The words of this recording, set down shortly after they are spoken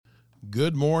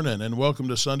Good morning and welcome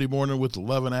to Sunday Morning with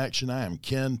Love in Action. I am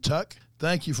Ken Tuck.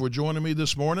 Thank you for joining me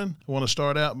this morning. I want to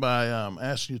start out by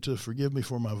asking you to forgive me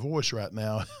for my voice right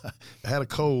now. I had a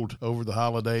cold over the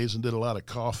holidays and did a lot of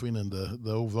coughing, and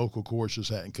the old vocal cords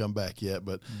just hadn't come back yet,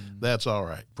 but that's all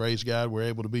right. Praise God, we're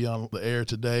able to be on the air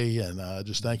today, and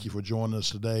just thank you for joining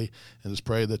us today, and just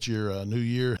pray that your new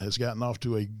year has gotten off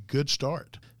to a good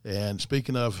start. And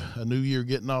speaking of a new year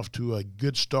getting off to a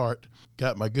good start,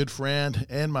 got my good friend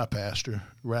and my pastor,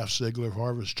 Ralph Ziegler of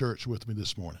Harvest Church, with me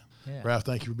this morning. Yeah. Ralph,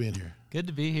 thank you for being here. Good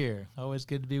to be here. Always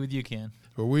good to be with you, Ken.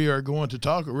 Well, we are going to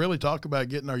talk about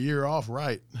getting our year off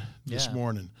right this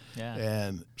morning. Yeah.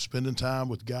 And spending time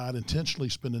with God, intentionally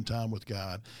spending time with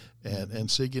God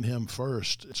and seeking Him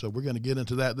first. So we're going to get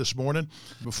into that this morning.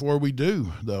 Before we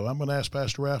do, though, I'm going to ask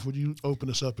Pastor Ralph, would you open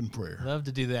us up in prayer? Love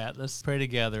to do that. Let's pray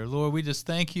together. Lord, we just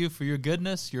thank you for your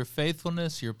goodness, your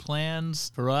faithfulness, your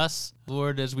plans for us.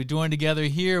 Lord, as we join together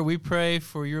here, we pray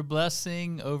for your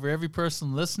blessing over every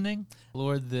person listening.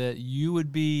 Lord, that you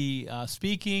would be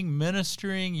speaking,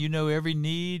 ministering. You know every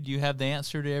need. You have the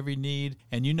answer to every need,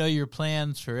 and you know your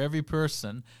plans for every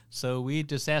person. So we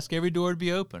just ask every door to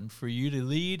be open for you to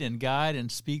lead and guide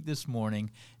and speak this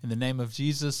morning. In the name of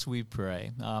Jesus, we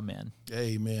pray. Amen.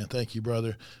 Amen. Thank you,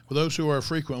 brother. For those who are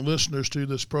frequent listeners to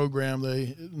this program,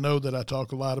 they know that I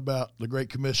talk a lot about the Great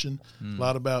Commission, a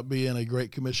lot about being a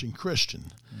Great Commission Christian.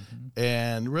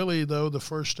 And really, though, the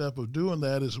first step of doing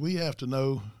that is we have to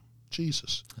know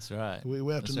Jesus. That's right.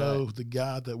 We have to know the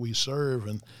God that we serve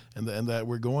and that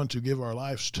we're going to give our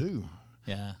lives to.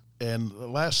 Yeah. And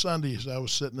last Sunday, as I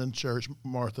was sitting in church,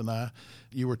 Martha and I,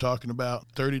 you were talking about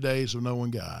 30 days of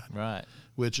knowing God. Right.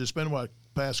 Which has been,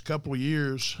 past couple of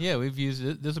years. Yeah, we've used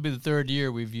it. This will be the third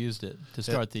year we've used it to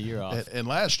start the year off. And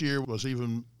last year was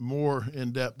even more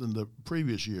in-depth than the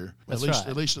previous year. That's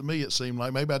At least to me, it seemed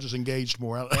like. Maybe I just engaged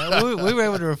more. we were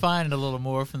able to refine it a little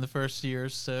more from the first year.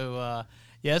 So,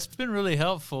 yeah, it's been really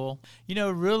helpful. You know,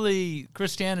 really,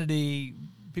 Christianity,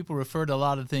 people refer to a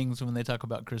lot of things when they talk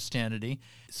about Christianity.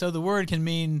 So the word can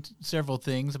mean several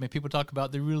things. I mean, people talk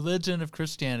about the religion of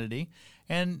Christianity,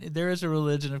 and there is a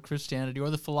religion of Christianity or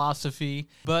the philosophy.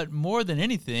 But more than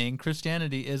anything,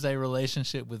 Christianity is a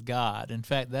relationship with God. In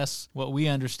fact, that's what we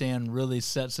understand really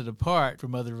sets it apart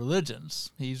from other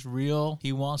religions. He's real.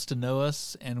 He wants to know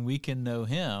us, and we can know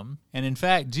him. And in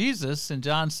fact, Jesus in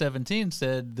John 17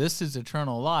 said, "This is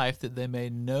eternal life, that they may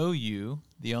know you,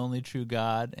 the only true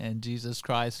God, and Jesus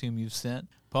Christ whom you've sent."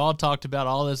 Paul talked about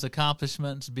all his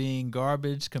accomplishments being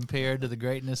garbage compared to the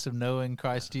greatness of knowing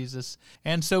Christ Jesus.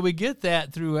 And so we get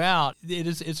that throughout.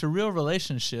 It's a real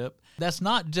relationship. That's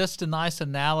not just a nice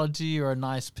analogy or a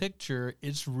nice picture.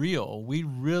 It's real. We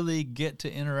really get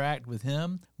to interact with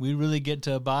him. We really get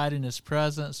to abide in his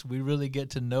presence. We really get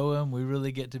to know him. We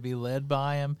really get to be led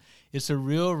by him. It's a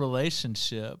real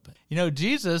relationship. You know,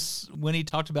 Jesus, when he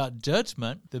talked about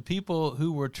judgment, the people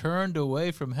who were turned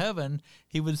away from heaven,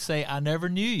 he would say, "I never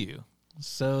knew you."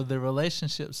 So the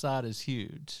relationship side is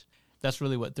huge. That's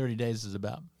really what 30 days is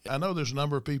about. I know there's a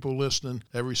number of people listening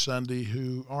every Sunday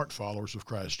who aren't followers of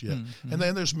Christ yet. And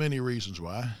then there's many reasons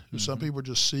why. Some people are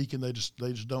just seeking, they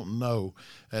just don't know.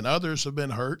 And others have been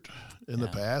hurt in the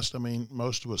past. I mean,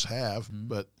 most of us have,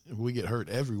 but we get hurt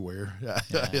everywhere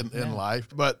in life.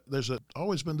 But there's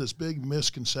always been this big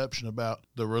misconception about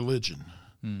the religion.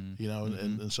 You know,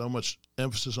 and so much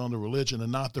emphasis on the religion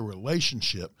and not the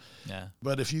relationship. Yeah.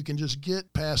 But if you can just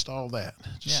get past all that,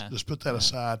 just put that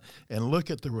aside and look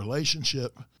at the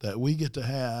relationship that we get to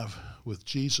have with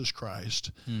Jesus Christ,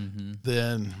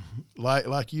 then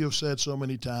like you have said so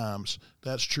many times,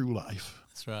 that's true life.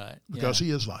 That's right. Because he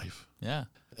is life. Yeah.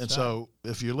 And so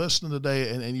if you're listening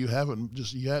today and you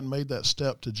hadn't made that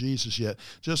step to Jesus yet,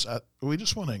 we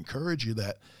just want to encourage you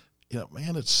that, you know,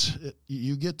 man,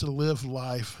 you get to live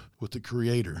life with the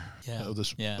Creator of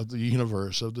the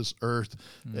universe, of this earth,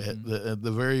 the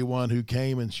very one who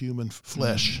came in human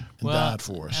flesh and died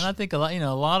for us. And I think a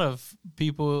lot of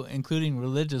people, including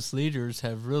religious leaders,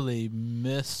 have really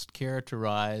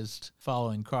mischaracterized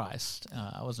following Christ.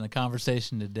 I was in a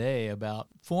conversation today about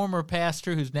former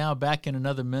pastor who's now back in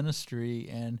another ministry,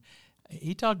 and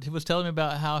he was telling me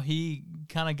about how he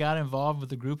kind of got involved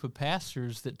with a group of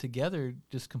pastors that together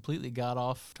just completely got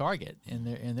off target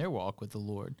in their walk with the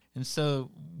Lord. And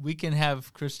so we can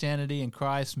have Christianity and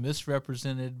Christ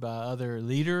misrepresented by other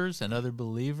leaders and other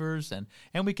believers, and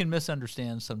we can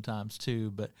misunderstand sometimes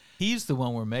too, but he's the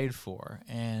one we're made for.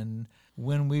 And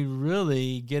when we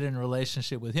really get in a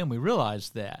relationship with him, we realize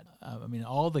that. I mean,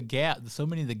 so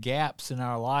many of the gaps in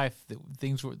our life,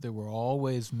 that we're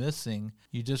always missing,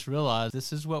 you just realize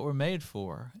this is what we're made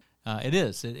for.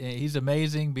 He's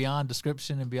amazing beyond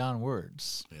description and beyond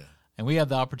words. Yeah. and we have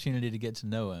the opportunity to get to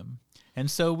know him. And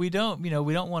so we don't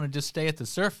want to just stay at the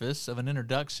surface of an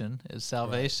introduction as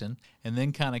salvation and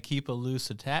then kind of keep a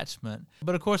loose attachment.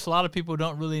 But of course, a lot of people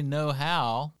don't really know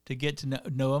how to get to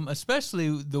know him,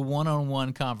 especially the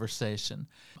one-on-one conversation.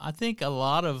 I think a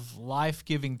lot of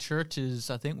life-giving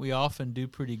churches, I think we often do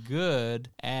pretty good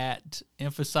at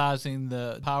emphasizing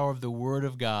the power of the Word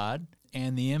of God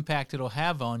and the impact it'll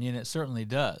have on you, and it certainly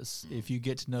does. If you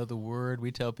get to know the Word, we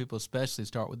tell people especially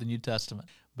start with the New Testament.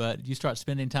 But you start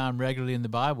spending time regularly in the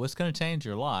Bible, it's going to change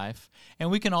your life. And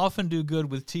we can often do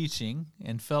good with teaching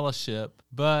and fellowship,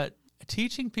 but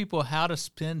teaching people how to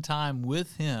spend time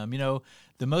with Him,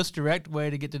 the most direct way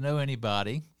to get to know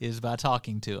anybody is by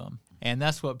talking to Him. And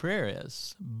that's what prayer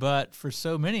is. But for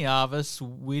so many of us,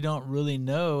 we don't really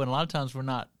know, and a lot of times we're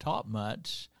not taught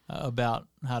much about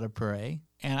how to pray.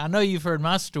 And I know you've heard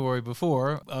my story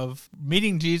before of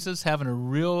meeting Jesus, having a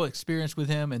real experience with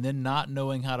him, and then not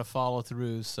knowing how to follow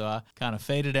through. So I kind of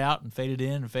faded out and faded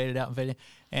in and faded out and faded in.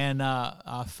 And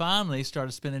I finally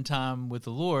started spending time with the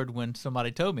Lord when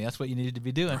somebody told me that's what you needed to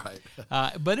be doing.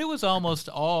 Right. But it was almost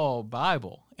all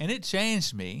Bible, and it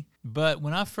changed me. But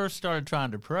when I first started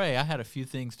trying to pray, I had a few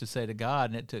things to say to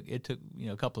God, and it took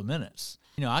a couple of minutes.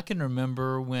 I can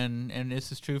remember when, and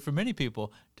this is true for many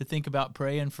people, to think about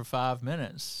praying for 5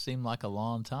 minutes seemed like a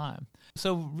long time.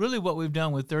 So really what we've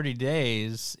done with 30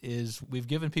 days is we've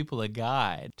given people a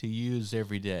guide to use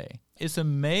every day. It's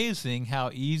amazing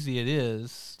how easy it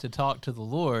is to talk to the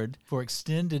Lord for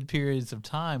extended periods of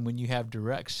time when you have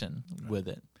direction with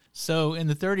it. So in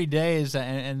the 30 days,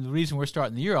 and the reason we're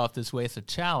starting the year off this way, it's a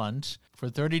challenge for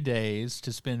 30 days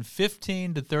to spend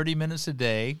 15 to 30 minutes a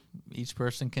day. Each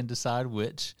person can decide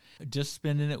which, just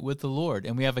spending it with the Lord.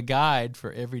 And we have a guide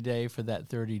for every day for that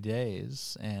 30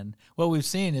 days. And what we've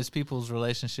seen is people's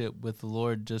relationship with the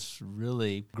Lord just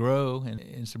really grow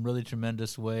in some really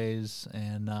tremendous ways.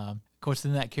 And of course,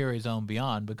 then that carries on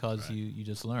beyond because you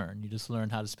just learn. You just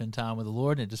learn how to spend time with the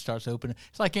Lord, and it just starts opening.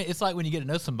 It's like when you get to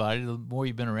know somebody, the more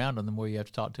you've been around them, the more you have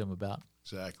to talk to them about.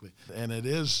 Exactly. And it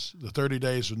is, the 30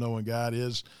 days of knowing God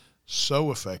is so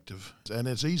effective, and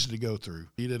it's easy to go through.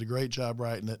 You did a great job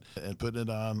writing it and putting it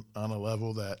on a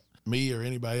level that me or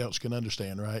anybody else can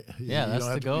understand, right? Yeah, that's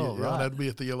the goal, You don't have to be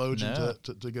a theologian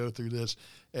to go through this.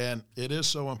 And it is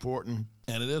so important,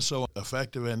 and it is so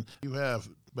effective, and you have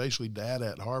basically data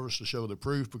at Harvest to show the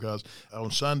proof, because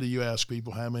on Sunday you ask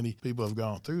people how many people have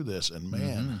gone through this, and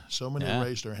man, so many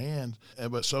raised their hand.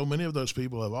 But so many of those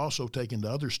people have also taken the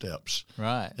other steps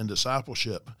in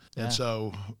discipleship. Yeah. And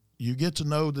so you get to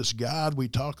know this God we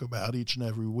talk about each and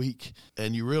every week,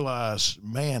 and you realize,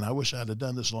 man, I wish I'd have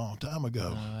done this a long time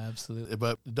ago. Oh, absolutely.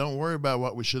 But don't worry about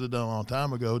what we should have done a long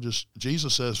time ago. Just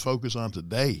Jesus says focus on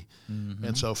today. Mm-hmm.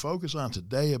 And so focus on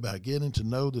today about getting to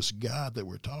know this God that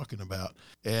we're talking about.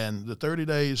 And the 30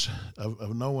 days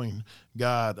of knowing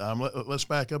God, let's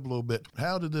back up a little bit.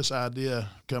 How did this idea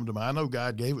come to mind? I know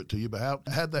God gave it to you, but how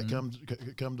did that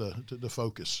come to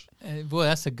focus? Boy,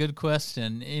 that's a good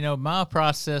question. My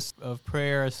process of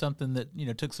prayer is something that,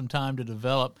 took some time to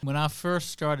develop. When I first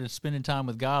started spending time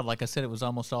with God, like I said, it was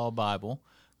almost all Bible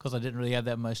because I didn't really have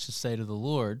that much to say to the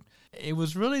Lord. It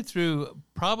was really through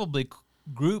probably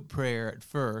group prayer at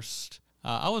first.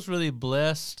 I was really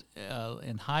blessed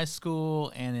in high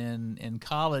school and in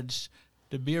college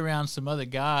to be around some other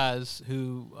guys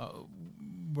who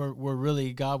were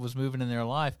really, God was moving in their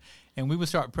life. And we would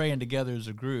start praying together as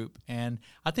a group. And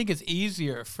I think it's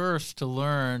easier at first to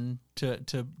learn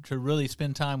to really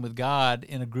spend time with God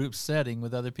in a group setting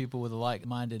with other people with a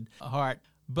like-minded heart.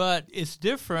 But it's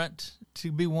different to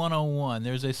be one-on-one.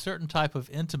 There's a certain type of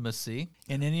intimacy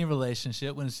in any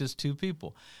relationship when it's just two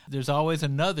people. There's always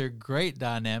another great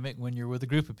dynamic when you're with a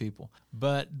group of people.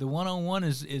 But the one-on-one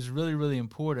is really, really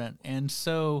important. And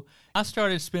so I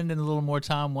started spending a little more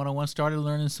time one-on-one, started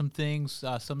learning some things.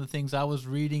 Some of the things I was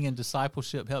reading in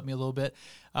discipleship helped me a little bit.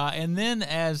 And then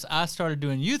as I started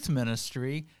doing youth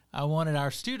ministry, I wanted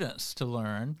our students to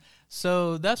learn.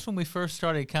 So that's when we first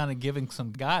started kind of giving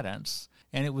some guidance.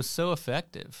 And it was so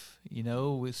effective,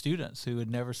 with students who had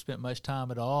never spent much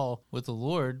time at all with the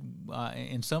Lord.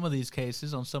 In some of these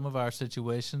cases, on some of our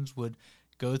situations, would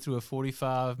go through a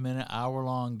 45-minute,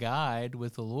 hour-long guide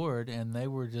with the Lord, and they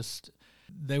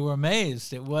were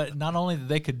amazed at what, not only that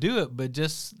they could do it, but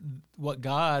just what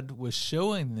God was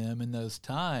showing them in those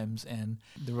times and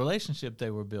the relationship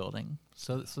they were building.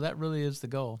 So that really is the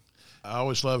goal. I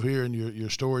always love hearing your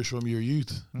stories from your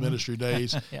youth ministry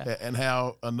days and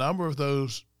how a number of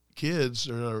those kids,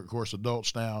 or of course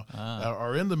adults now,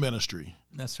 are in the ministry.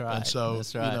 That's right. And so,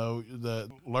 That's right. the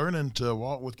learning to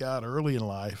walk with God early in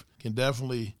life can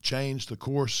definitely change the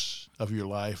course of your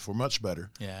life for much better.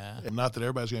 Yeah. And not that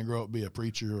everybody's going to grow up and be a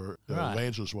preacher or Right.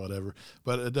 evangelist, whatever,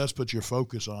 but it does put your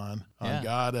focus on Yeah.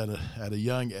 God at a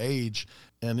young age.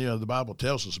 And, the Bible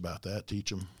tells us about that. Teach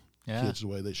them Yeah. kids the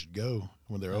way they should go.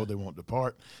 When they're old, they won't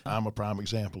depart. I'm a prime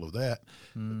example of that.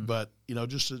 But,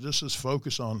 just this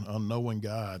focus on knowing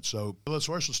God. So let's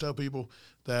tell people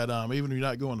that even if you're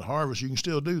not going to Harvest, you can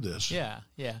still do this. Yeah.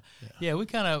 We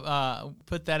kind of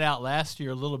put that out last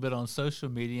year a little bit on social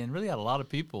media, and really had a lot of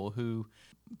people who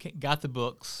got the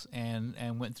books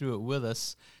and went through it with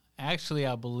us. Actually,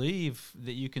 I believe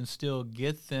that you can still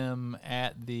get them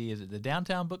at the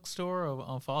downtown bookstore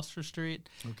on Foster Street.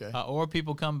 Okay. Or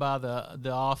people come by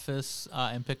the office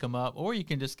and pick them up, or you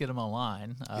can just get them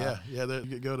online.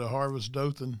 Go to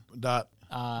harvestdothan.com.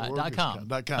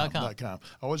 .com.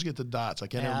 I always get the dots. I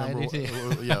can't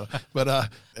remember.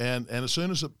 But and as soon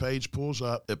as the page pulls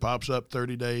up, it pops up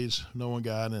 30 days knowing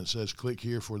God, and it says click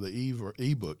here for the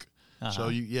ebook. So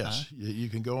you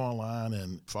can go online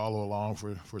and follow along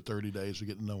for 30 days to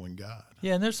get knowing God.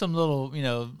 Yeah, and there's some little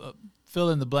fill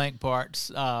in the blank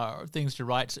parts, things to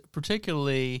write.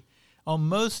 Particularly on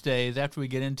most days, after we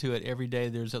get into it, every day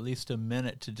there's at least a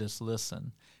minute to just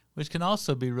listen, which can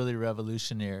also be really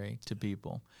revolutionary to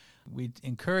people. We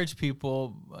encourage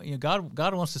people.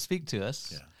 God wants to speak to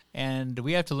us. Yeah. And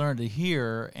we have to learn to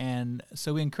hear. And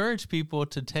so we encourage people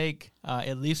to take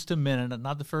at least a minute,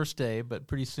 not the first day, but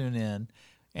pretty soon in,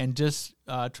 and just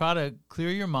try to clear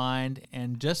your mind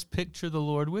and just picture the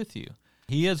Lord with you.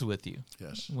 He is with you.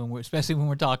 Yes. Especially when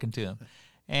we're talking to Him.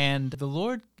 And the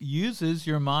Lord uses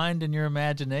your mind and your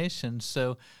imagination.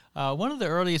 So one of the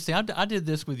earliest things, I did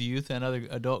this with youth and other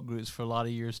adult groups for a lot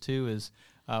of years too, is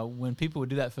when people would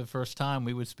do that for the first time,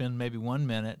 we would spend maybe 1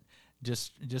 minute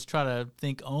just try to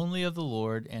think only of the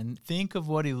Lord and think of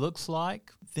what He looks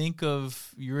like. Think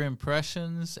of your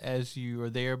impressions as you are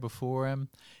there before Him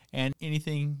and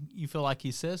anything you feel like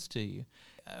He says to you.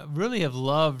 I really have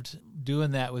loved doing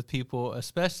that with people,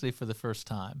 especially for the first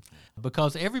time,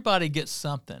 because everybody gets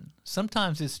something.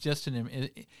 Sometimes it's just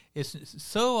it's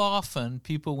so often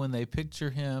people, when they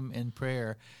picture Him in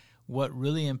prayer, what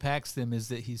really impacts them is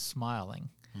that He's smiling.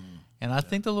 And I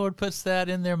think the Lord puts that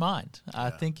in their mind. I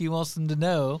think He wants them to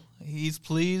know He's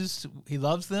pleased, He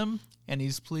loves them, and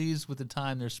He's pleased with the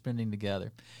time they're spending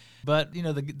together. But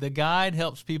the guide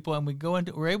helps people, and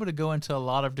we're able to go into a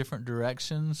lot of different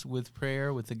directions with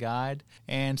prayer with the guide,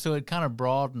 and so it kind of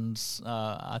broadens,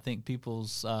 I think,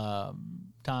 people's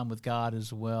time with God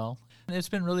as well. And it's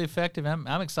been really effective.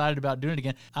 I'm excited about doing it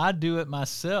again. I do it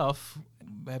myself.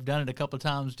 I've done it a couple of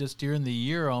times just during the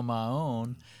year on my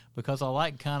own, because I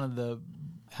like kind of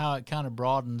how it kind of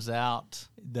broadens out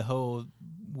the whole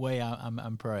way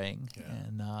I'm praying.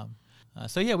 Yeah.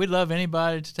 And we'd love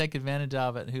anybody to take advantage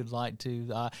of it who'd like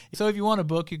to. So if you want a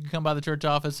book, you can come by the church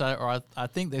office, or I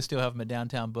think they still have them at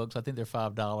Downtown Books. I think they're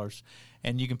 $5,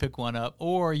 and you can pick one up.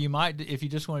 Or you might, if you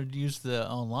just want to use the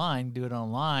online, do it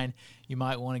online. You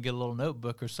might want to get a little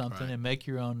notebook or something and make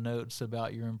your own notes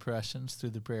about your impressions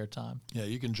through the prayer time. Yeah,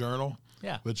 you can journal.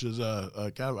 Yeah, which is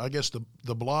kind of, I guess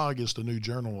the blog is the new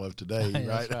journal of today,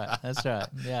 right? That's right.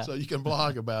 Yeah. So you can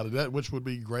blog about it, which would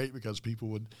be great because people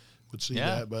would see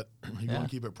that, but you want to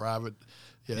keep it private.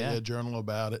 Journal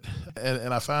about it.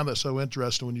 And I find that so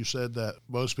interesting when you said that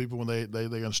most people, when they're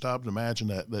going to stop and imagine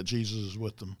that Jesus is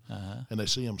with them, and they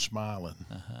see Him smiling.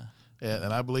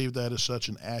 And I believe that is such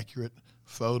an accurate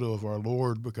photo of our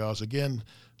Lord, because, again,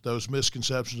 those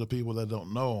misconceptions of people that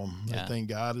don't know Him, they think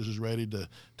God is just ready to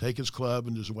take His club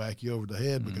and just whack you over the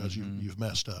head because you've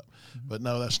messed up. But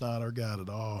no, that's not our God at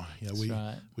all.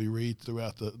 We read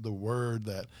throughout the Word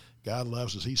that God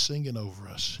loves us. He's singing over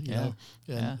us, you know,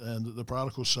 and the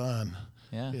prodigal son.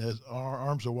 Yeah, our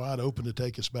arms are wide open to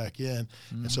take us back in,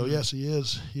 and so yes, He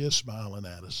is smiling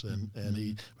at us, and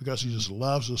He, because He just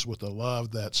loves us with a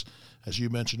love that's, as you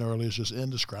mentioned earlier, is just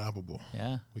indescribable.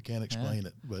 Yeah, we can't explain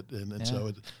it, but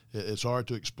so it's hard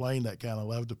to explain that kind of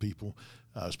love to people,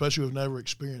 especially who've never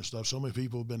experienced stuff. So many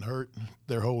people have been hurt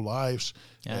their whole lives,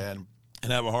 and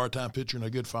have a hard time picturing a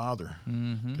good father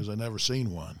because they've never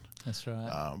seen one. That's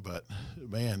right. But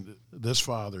man, this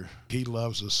Father, He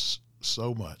loves us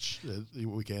so much that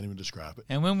we can't even describe it.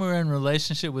 And when we're in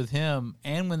relationship with Him,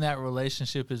 and when that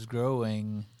relationship is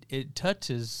growing, it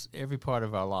touches every part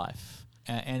of our life.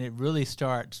 And it really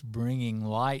starts bringing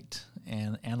light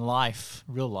and life,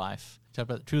 real life, talk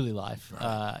about truly life,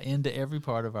 into every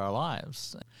part of our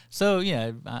lives. So,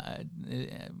 yeah,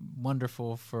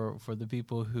 wonderful for the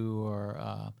people who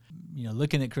are,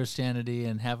 looking at Christianity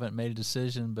and haven't made a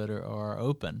decision but are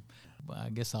open. I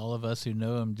guess all of us who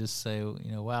know him just say,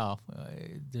 wow,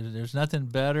 there's nothing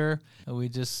better. We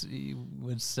just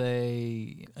would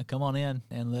say, come on in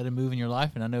and let him move in your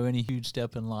life. And I know any huge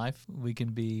step in life, we can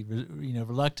be,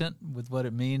 reluctant with what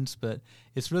it means, but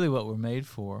it's really what we're made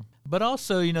for. But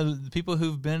also, the people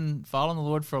who've been following the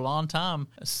Lord for a long time,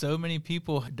 so many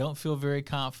people don't feel very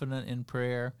confident in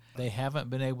prayer. They haven't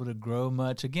been able to grow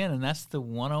much. Again, and that's the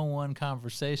one-on-one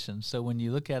conversation. So when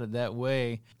you look at it that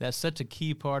way, that's such a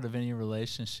key part of any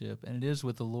relationship, and it is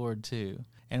with the Lord too.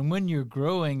 And when you're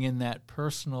growing in that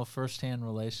personal, firsthand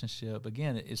relationship,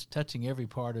 again, it's touching every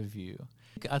part of you.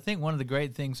 I think one of the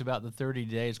great things about the 30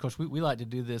 days, of course, we like to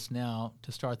do this now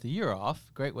to start the year off.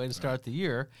 Great way to start the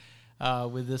year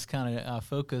with this kind of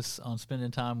focus on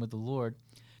spending time with the Lord.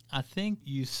 I think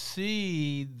you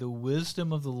see the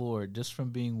wisdom of the Lord just from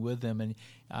being with him. And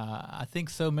I think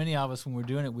so many of us, when we're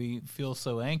doing it, we feel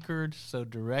so anchored, so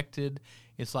directed.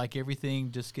 It's like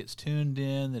everything just gets tuned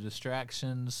in. The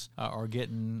distractions are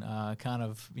getting kind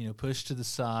of, pushed to the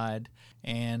side.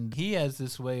 And he has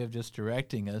this way of just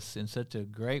directing us in such a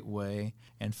great way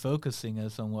and focusing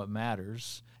us on what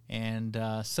matters. And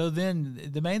so then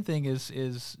the main thing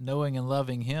is knowing and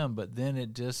loving him, but then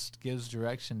it just gives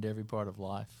direction to every part of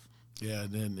life. Yeah,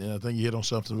 and I think you hit on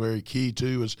something very key,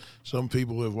 too, is some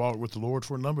people who have walked with the Lord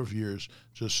for a number of years,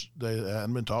 they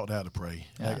haven't been taught how to pray.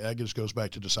 Yeah. That just goes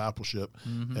back to discipleship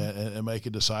and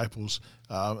making disciples.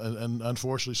 And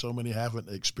unfortunately, so many haven't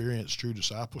experienced true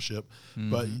discipleship.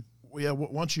 But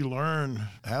once you learn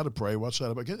how to pray, what's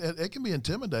that about? It can be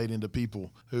intimidating to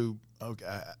people who,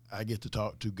 I get to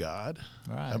talk to God.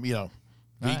 Right.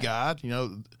 The God,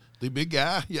 the big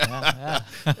guy. Yeah.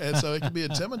 And so it can be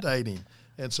intimidating.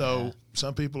 And so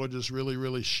some people are just really,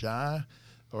 really shy,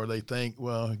 or they think,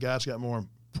 well, God's got more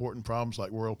important problems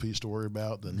like world peace to worry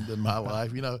about than my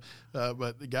life,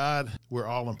 But God, we're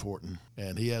all important,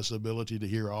 and he has the ability to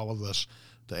hear all of us,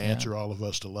 to answer all of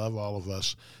us, to love all of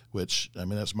us, which,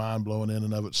 that's mind-blowing in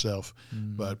and of itself.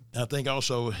 But I think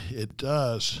also it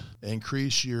does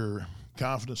increase your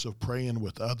confidence of praying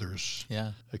with others.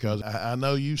 Yeah. Because I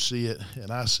know you see it, and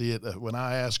I see it when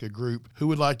I ask a group, who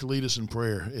would like to lead us in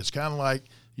prayer? It's kind of like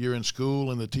you're in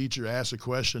school and the teacher asks a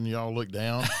question, you all look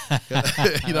down.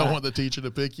 You don't want the teacher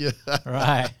to pick you.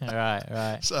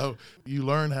 Right. So you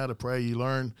learn how to pray. You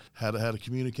learn how to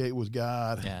communicate with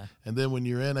God. Yeah. And then when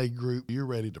you're in a group, you're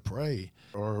ready to pray.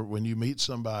 Or when you meet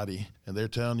somebody and they're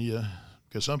telling you,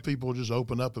 because some people just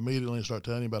open up immediately and start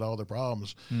telling you about all their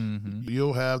problems.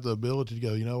 You'll have the ability to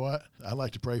go, you know what? I'd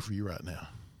like to pray for you right now.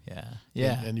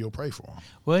 Yeah. And you'll pray for them.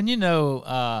 Well, and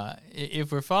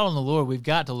if we're following the Lord, we've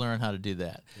got to learn how to do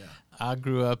that. Yeah. I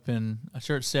grew up in a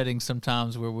church setting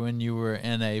sometimes where when you were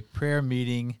in a prayer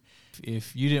meeting,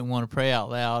 if you didn't want to pray out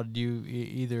loud, you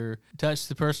either touch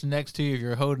the person next to you, if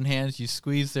you're holding hands, you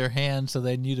squeeze their hand so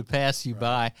they knew to pass you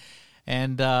by.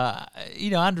 And, I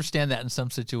understand that in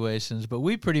some situations, but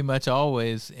we pretty much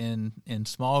always in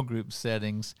small group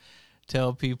settings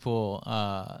tell people,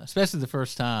 especially the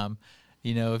first time,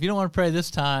 if you don't want to pray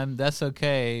this time, that's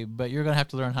okay, but you're going to have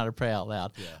to learn how to pray out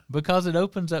loud because it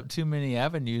opens up too many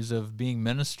avenues of being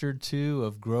ministered to,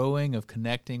 of growing, of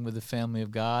connecting with the family of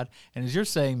God. And as you're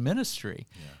saying, ministry,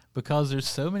 because there's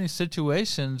so many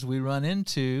situations we run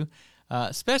into,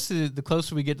 especially the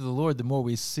closer we get to the Lord, the more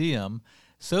we see him.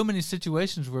 So many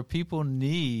situations where people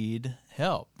need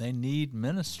help. They need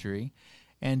ministry.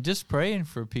 And just praying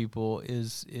for people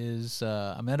is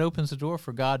it opens the door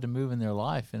for God to move in their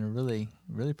life in a really,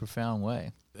 really profound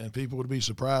way. And people would be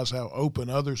surprised how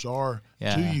open others are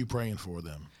to you praying for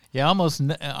them. Yeah,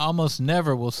 almost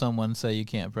never will someone say you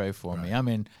can't pray for me.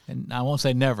 And I won't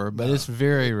say never, but it's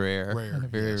very rare.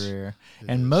 Very rare.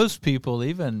 And most people,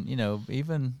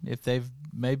 even if they've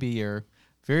maybe are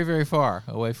very, very far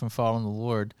away from following the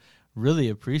Lord, really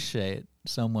appreciate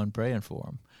someone praying for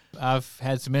them. I've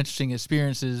had some interesting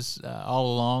experiences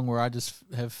all along where I just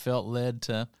have felt led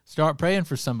to start praying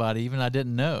for somebody even I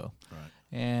didn't know. Right.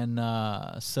 And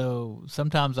so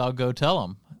sometimes I'll go tell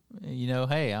them,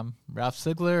 hey, I'm Ralph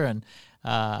Sigler, and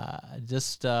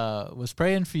just was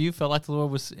praying for you. Felt like the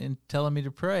Lord was telling me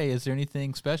to pray. Is there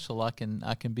anything special I can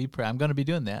be praying? I'm going to be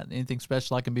doing that. Anything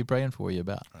special I can be praying for you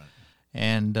about? Right.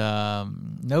 And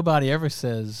nobody ever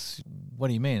says, "What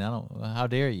do you mean? How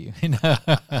dare you?"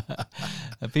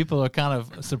 People are kind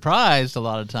of surprised a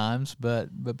lot of times, but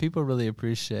people really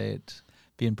appreciate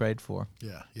being prayed for.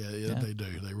 Yeah, they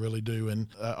do. They really do. And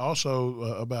also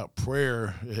about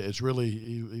prayer, it's really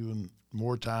even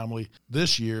more timely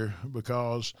this year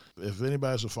because if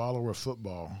anybody's a follower of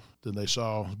football, then they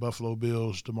saw Buffalo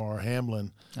Bills' Damar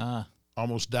Hamlin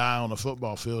almost die on a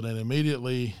football field, and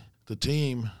immediately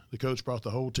the coach brought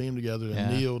the whole team together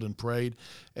and kneeled and prayed,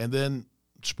 and then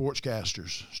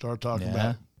sportscasters started talking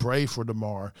about pray for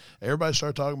Damar. Everybody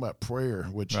started talking about prayer,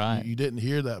 which you didn't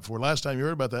hear that before. Last time you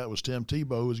heard about that was Tim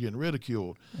Tebow, who was getting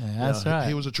ridiculed. That's right.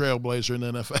 He was a trailblazer in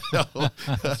the NFL.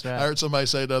 That's right. I heard somebody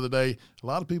say the other day, a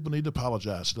lot of people need to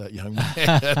apologize to that young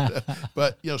man.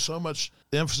 But, so much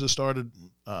emphasis started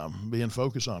being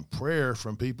focused on prayer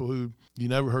from people who you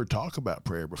never heard talk about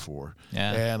prayer before.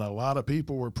 Yeah. And a lot of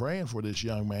people were praying for this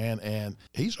young man, and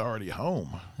he's already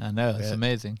home. I know. It's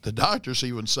amazing. The doctors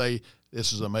even say,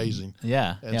 this is amazing.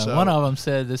 Yeah. And so, one of them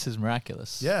said, this is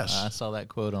miraculous. Yes. I saw that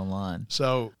quote online.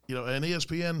 So, an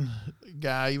ESPN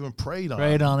guy even prayed on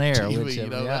air.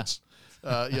 TV.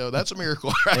 That's a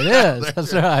miracle. Right? It is.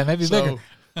 That's right. Maybe bigger.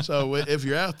 So if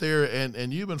you're out there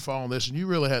and you've been following this and you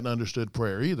really hadn't understood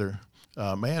prayer either,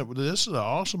 man, this is an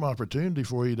awesome opportunity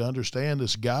for you to understand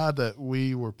this God that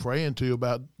we were praying to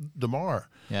about Damar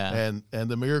and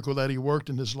the miracle that he worked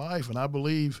in his life. And I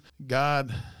believe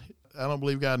I don't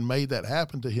believe God made that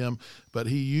happen to him, but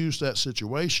he used that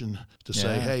situation to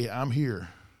say, hey, I'm here.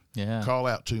 Yeah. Call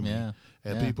out to me. Yeah.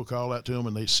 And people call out to him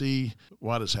and they see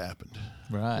what has happened.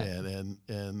 Right.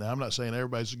 And I'm not saying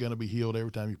everybody's going to be healed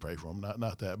every time you pray for them.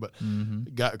 Not that, but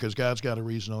because God's got a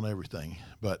reason on everything.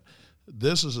 But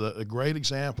this is a great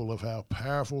example of how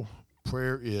powerful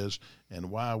prayer is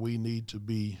and why we need to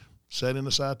be setting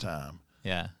aside time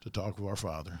to talk with our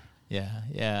Father.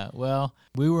 Yeah. Well,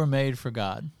 we were made for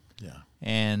God. Yeah.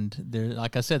 And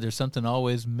like I said, there's something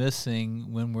always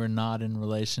missing when we're not in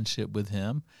relationship with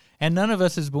him. And none of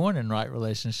us is born in right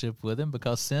relationship with him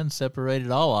because sin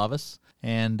separated all of us.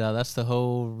 And that's the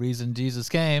whole reason Jesus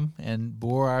came and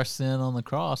bore our sin on the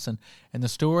cross. And the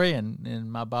story, and in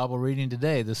my Bible reading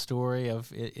today, the story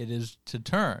of it is to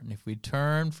turn. If we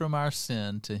turn from our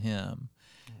sin to him,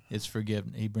 it's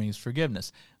forgiven. He brings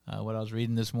forgiveness. What I was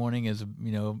reading this morning is,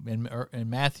 in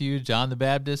Matthew, John the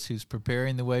Baptist, who's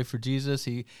preparing the way for Jesus,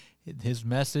 his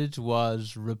message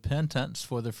was repentance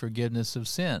for the forgiveness of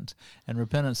sins. And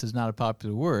repentance is not a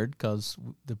popular word because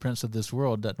the prince of this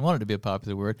world doesn't want it to be a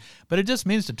popular word, but it just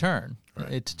means to turn,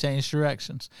 to change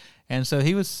directions. And so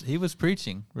he was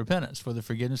preaching repentance for the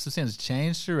forgiveness of sins,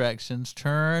 change directions,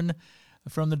 turn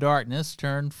from the darkness,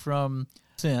 turn from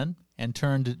sin, and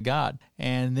turn to God.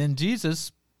 And then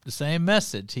Jesus, the same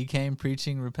message. He came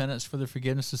preaching repentance for the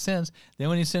forgiveness of sins. Then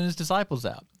when he sent his disciples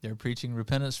out, they're preaching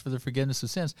repentance for the forgiveness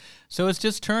of sins. So it's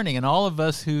just turning, and all of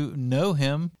us who know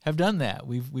him have done that.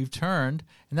 We've turned,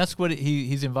 and that's what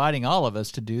he's inviting all of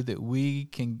us to do, that we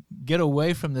can get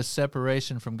away from this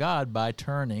separation from God by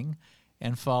turning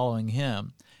and following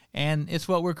him. And it's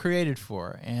what we're created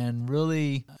for. And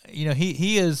really,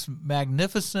 he is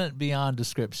magnificent beyond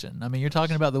description. I mean, you're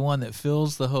talking about the one that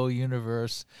fills the whole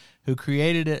universe, who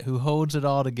created it, who holds it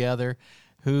all together,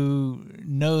 who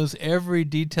knows every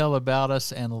detail about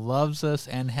us and loves us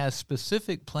and has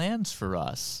specific plans for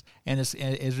us and is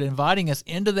inviting us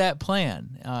into that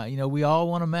plan. We all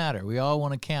want to matter. We all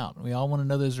want to count. We all want to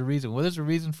know there's a reason. Well, there's a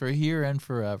reason for here and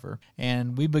forever.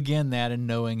 And we begin that in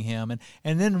knowing him.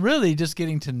 And then really just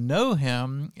getting to know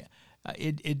him,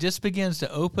 it just begins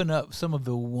to open up some of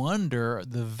the wonder,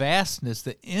 the vastness,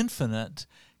 the infinite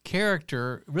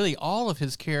character. Really, all of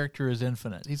his character is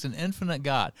infinite. He's an infinite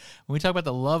God. When we talk about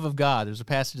the love of God, there's a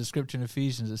passage of Scripture in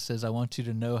Ephesians that says, I want you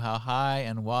to know how high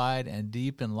and wide and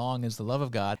deep and long is the love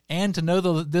of God, and to know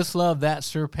this love that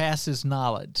surpasses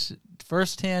knowledge.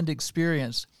 First-hand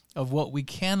experience of what we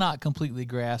cannot completely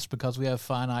grasp because we have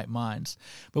finite minds.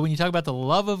 But when you talk about the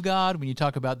love of God, when you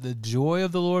talk about the joy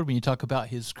of the Lord, when you talk about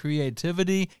his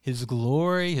creativity, his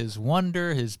glory, his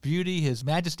wonder, his beauty, his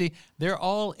majesty, they're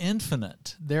all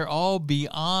infinite. They're all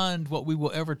beyond what we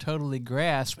will ever totally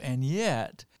grasp. And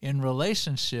yet, in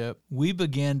relationship, we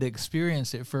begin to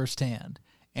experience it firsthand.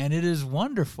 And it is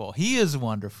wonderful. He is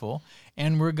wonderful,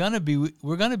 and we're going to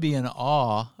be in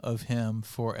awe of him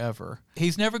forever.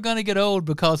 He's never going to get old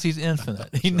because he's infinite.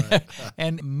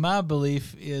 And my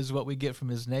belief is what we get from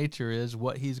his nature is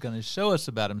what he's going to show us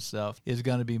about himself is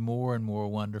going to be more and more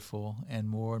wonderful and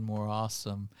more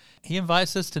awesome. He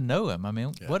invites us to know him. I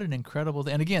mean, what an incredible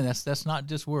thing. And again, that's not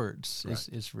just words. Right.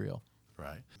 It's real.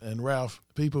 Right. And Ralph,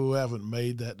 people who haven't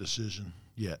made that decision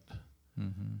yet,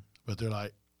 but they're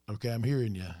like, okay, I'm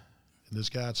hearing you, and this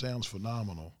guy sounds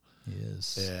phenomenal.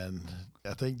 Yes. And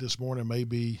I think this morning may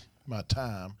be my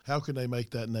time. How can they make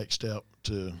that next step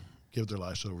to give their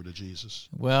lives over to Jesus?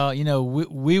 Well,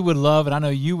 we would love, and I know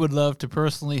you would love to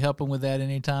personally help them with that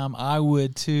anytime. I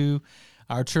would too.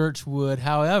 our church would.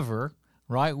 However,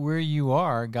 right where you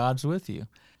are, God's with you.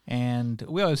 And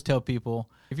we always tell people,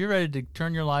 if you're ready to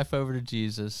turn your life over to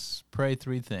Jesus, pray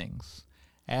 3 things.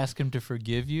 Ask him to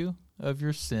forgive you of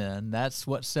your sin. That's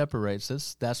what separates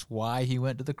us. That's why he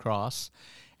went to the cross.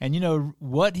 And you know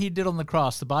what he did on the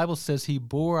cross, the Bible says he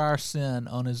bore our sin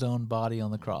on his own body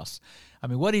on the cross. I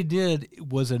mean, what he did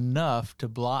was enough to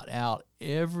blot out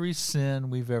every sin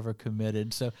we've ever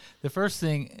committed. So the first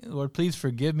thing, Lord, please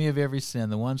forgive me of every sin,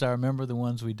 the ones I remember, the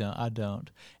ones I don't.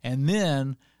 And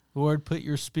then, Lord, put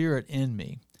your Spirit in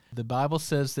me. The Bible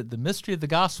says that the mystery of the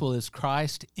gospel is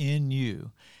Christ in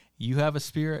you. You have a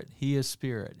spirit, he is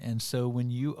spirit. And so when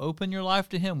you open your life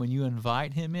to him, when you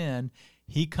invite him in,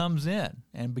 he comes in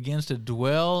and begins to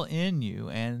dwell in you,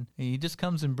 and he just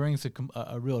comes and brings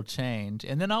a real change.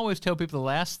 And then I always tell people the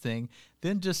last thing,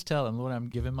 then just tell him, Lord, I'm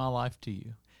giving my life to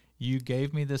you. You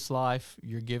gave me this life.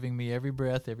 You're giving me every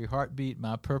breath, every heartbeat.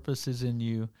 My purpose is in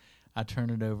you. I turn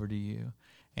it over to you.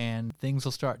 And things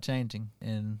will start changing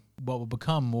in what will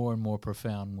become more and more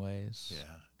profound ways. Yeah.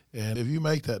 And if you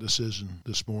make that decision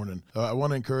this morning, I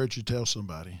want to encourage you to tell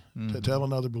somebody, to tell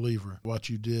another believer what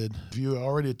you did. If you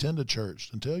already attend a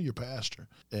church, then tell your pastor.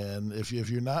 And if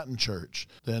you're not in church,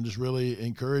 then just really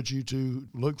encourage you to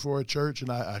look for a church.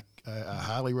 And I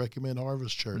highly recommend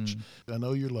Harvest Church. I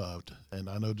know you're loved, and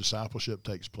I know discipleship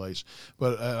takes place.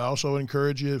 But I also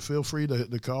encourage you, feel free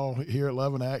to call here at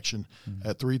Love in Action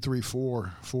at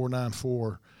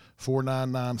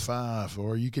 334-494-4995,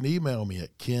 or you can email me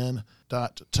at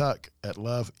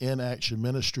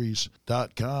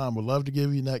ken.tuck@loveinactionministries.com. We'd love to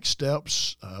give you next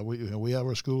steps. We have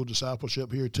our school of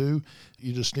discipleship here too.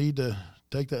 You just need to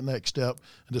take that next step.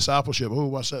 And discipleship,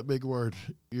 what's that big word?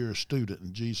 You're a student,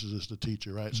 and Jesus is the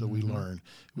teacher, right? So we learn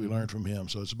from him.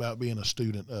 So it's about being a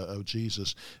student of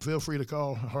Jesus. Feel free to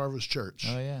call Harvest Church.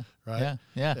 Oh, yeah. Right?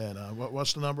 Yeah. And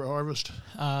what's the number of Harvest?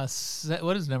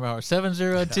 What is the number of Harvest?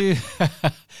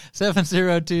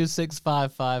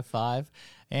 702-6555.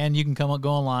 And you can go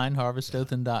online,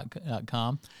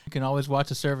 harvestdothan.com. You can always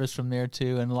watch a service from there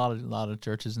too, and a lot of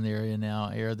churches in the area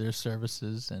now air their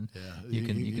services, and you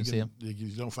can see them. If you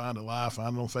don't find it live,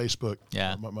 find it on Facebook.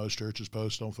 Yeah, most churches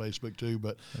post on Facebook too.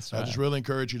 But that's right. I just really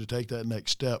encourage you to take that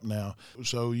next step now,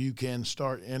 so you can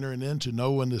start entering into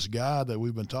knowing this God that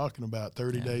we've been talking about.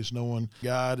 30 days knowing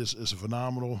God is a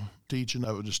phenomenal teaching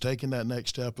of just taking that next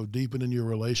step of deepening your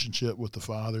relationship with the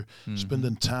Father,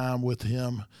 spending time with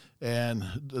him. And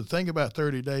the thing about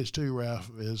 30 days too, Ralph,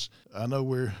 is I know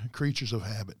we're creatures of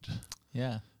habit.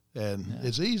 Yeah. And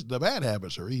it's easy. The bad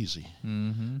habits are easy,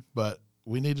 but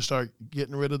we need to start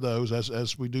getting rid of those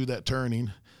as we do that turning,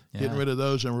 getting rid of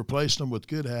those and replacing them with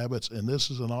good habits. And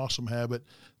this is an awesome habit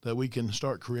that we can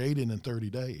start creating in 30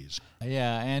 days.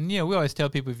 Yeah, and we always tell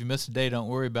people if you miss a day, don't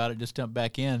worry about it, just jump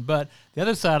back in. But the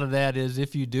other side of that is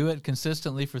if you do it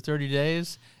consistently for 30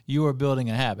 days, you are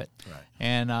building a habit. Right.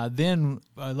 And then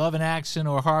Love in Action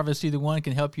or Harvest, either one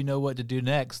can help you know what to do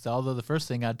next, although the first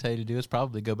thing I'd tell you to do is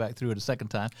probably go back through it a second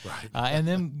time. Right. And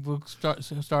then we'll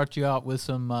start you out with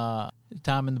some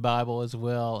time in the Bible as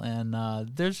well. And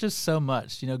there's just so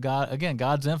much.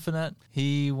 God's infinite.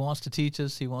 He wants to teach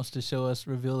us. He wants to show us,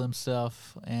 reveal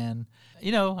himself. And,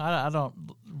 I don't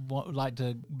like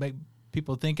to make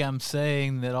people think I'm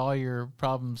saying that all your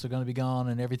problems are going to be gone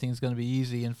and everything's going to be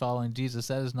easy in following Jesus.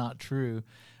 That is not true.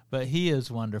 But he is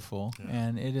wonderful,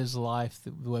 and it is life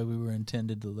the way we were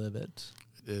intended to live it.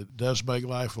 It does make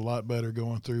life a lot better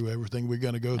going through everything we're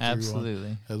going to go through.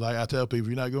 Absolutely. Like I tell people, if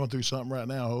you're not going through something right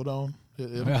now, hold on.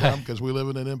 It'll come, because we live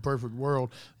in an imperfect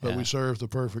world, but we serve the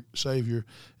perfect Savior,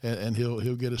 and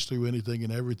He'll get us through anything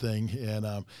and everything. And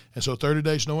so 30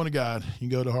 Days Knowing God, you can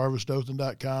go to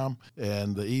harvestdothan.com,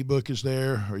 and the ebook is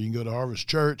there, or you can go to Harvest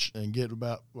Church and get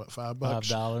about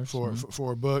 $5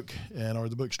 for a book, or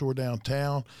the bookstore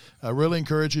downtown. I really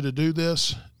encourage you to do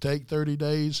this. Take 30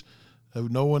 days of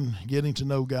getting to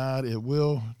know God. It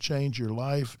will change your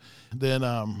life. Then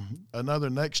another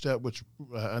next step, which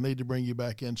I need to bring you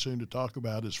back in soon to talk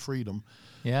about, is freedom.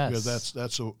 Yes, because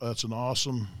that's an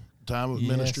awesome time of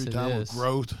ministry, time of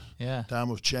growth,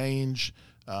 time of change.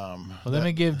 Let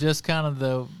me give just kind of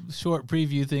the short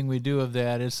preview thing we do of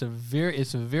that. It's a very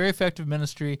effective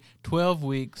ministry. 12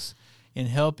 weeks in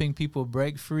helping people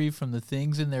break free from the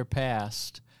things in their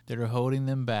past that are holding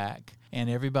them back. And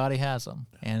everybody has them.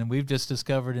 And we've just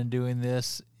discovered in doing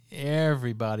this,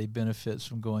 everybody benefits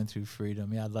from going through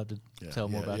freedom. I'd love to tell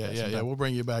more about that. Yeah, we'll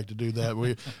bring you back to do that.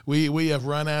 We have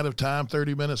run out of time.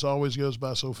 30 minutes always goes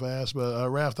by so fast. But,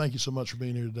 Ralph, thank you so much for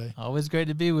being here today. Always great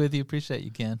to be with you. Appreciate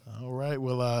you, Ken. All right.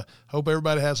 Well, hope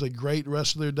everybody has a great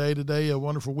rest of their day today, a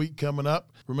wonderful week coming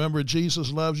up. Remember,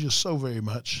 Jesus loves you so very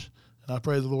much. I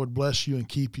pray the Lord bless you and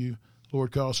keep you. The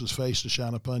Lord cause his face to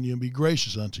shine upon you and be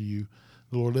gracious unto you.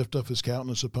 The Lord lift up his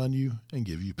countenance upon you and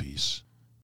give you peace.